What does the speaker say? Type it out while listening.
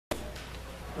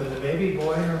with a baby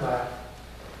boy in her lap,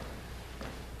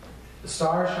 the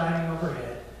stars shining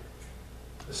overhead,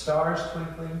 the stars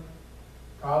twinkling,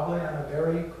 probably on a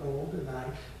very cold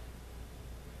night.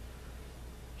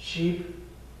 Sheep,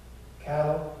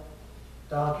 cattle,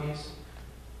 donkeys,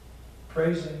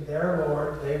 praising their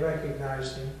Lord. They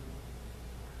recognized him.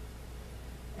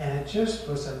 And it just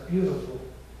was a beautiful,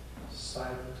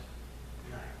 silent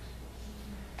night.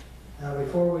 Now,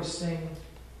 before we sing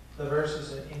the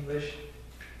verses in English,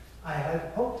 I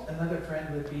had hoped another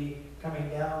friend would be coming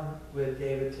down with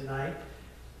David tonight.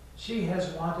 She has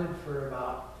wanted for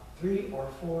about 3 or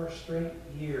 4 straight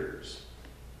years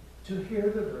to hear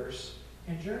the verse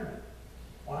in German.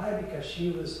 Why? Because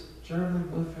she was German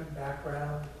Lutheran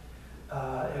background.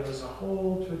 It was a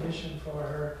whole tradition for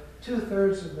her.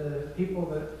 2/3 of the people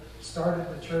that started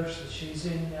the church that she's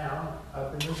in now,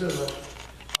 up in Missoula,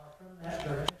 are from that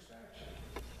German extraction.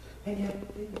 And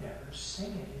yet they never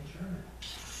sing it in German.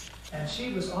 And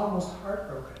she was almost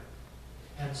heartbroken.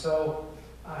 And so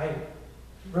I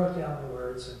wrote down the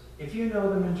words. And if you know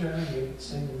them in German, you can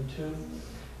sing them too.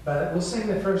 But we'll sing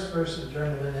the first verse in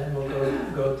German, and then we'll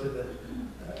go to the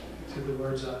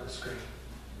words on the screen.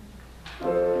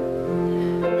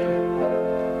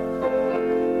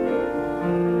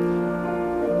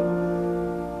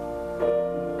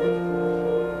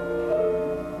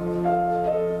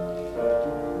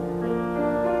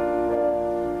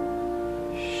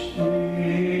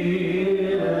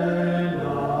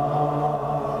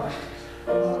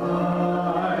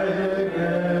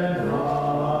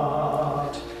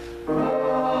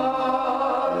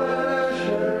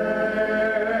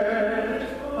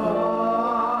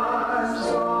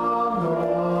 Song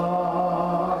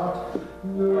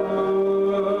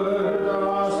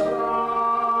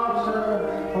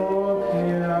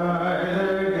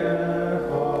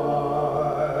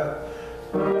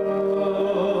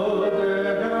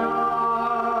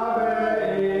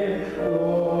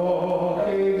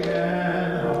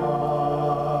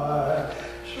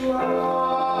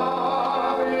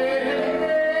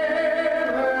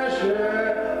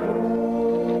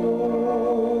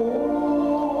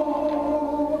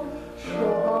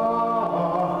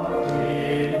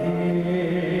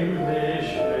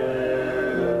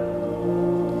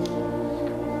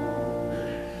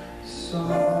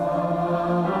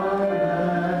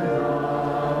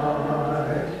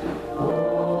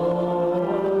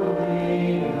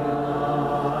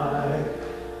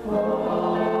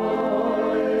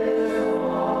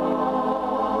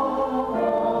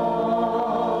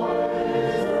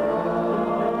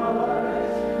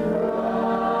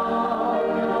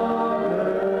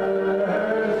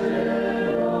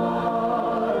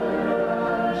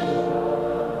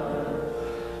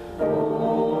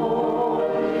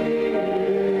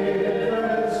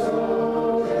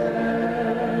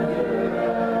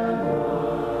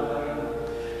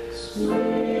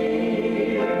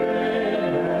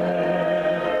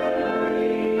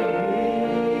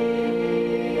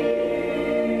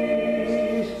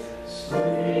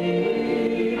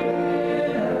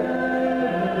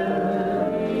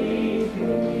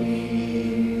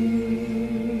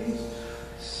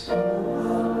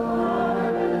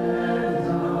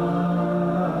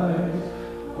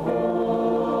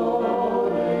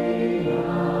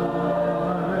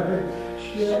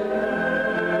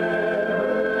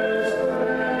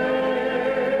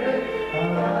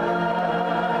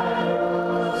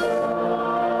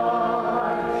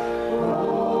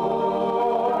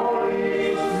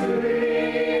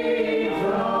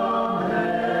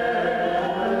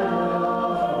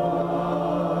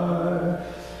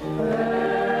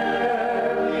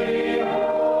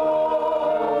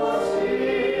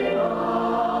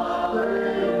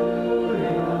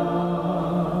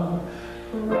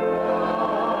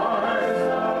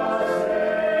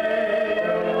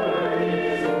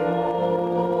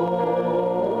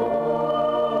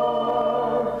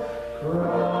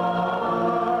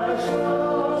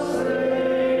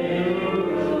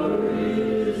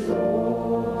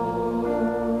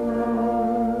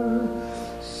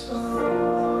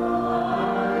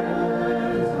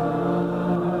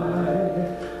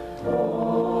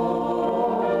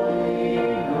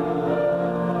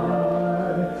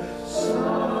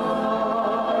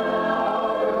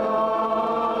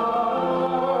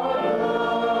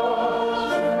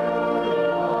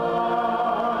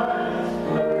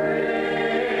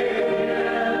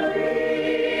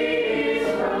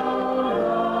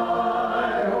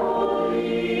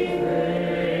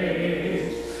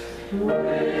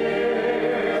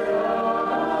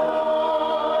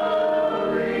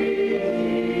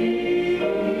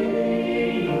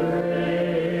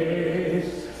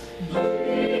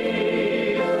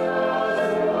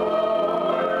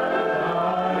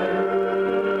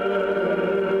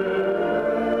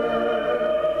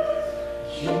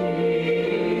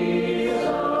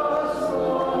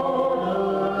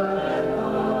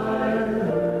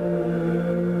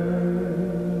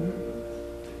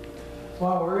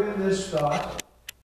this thought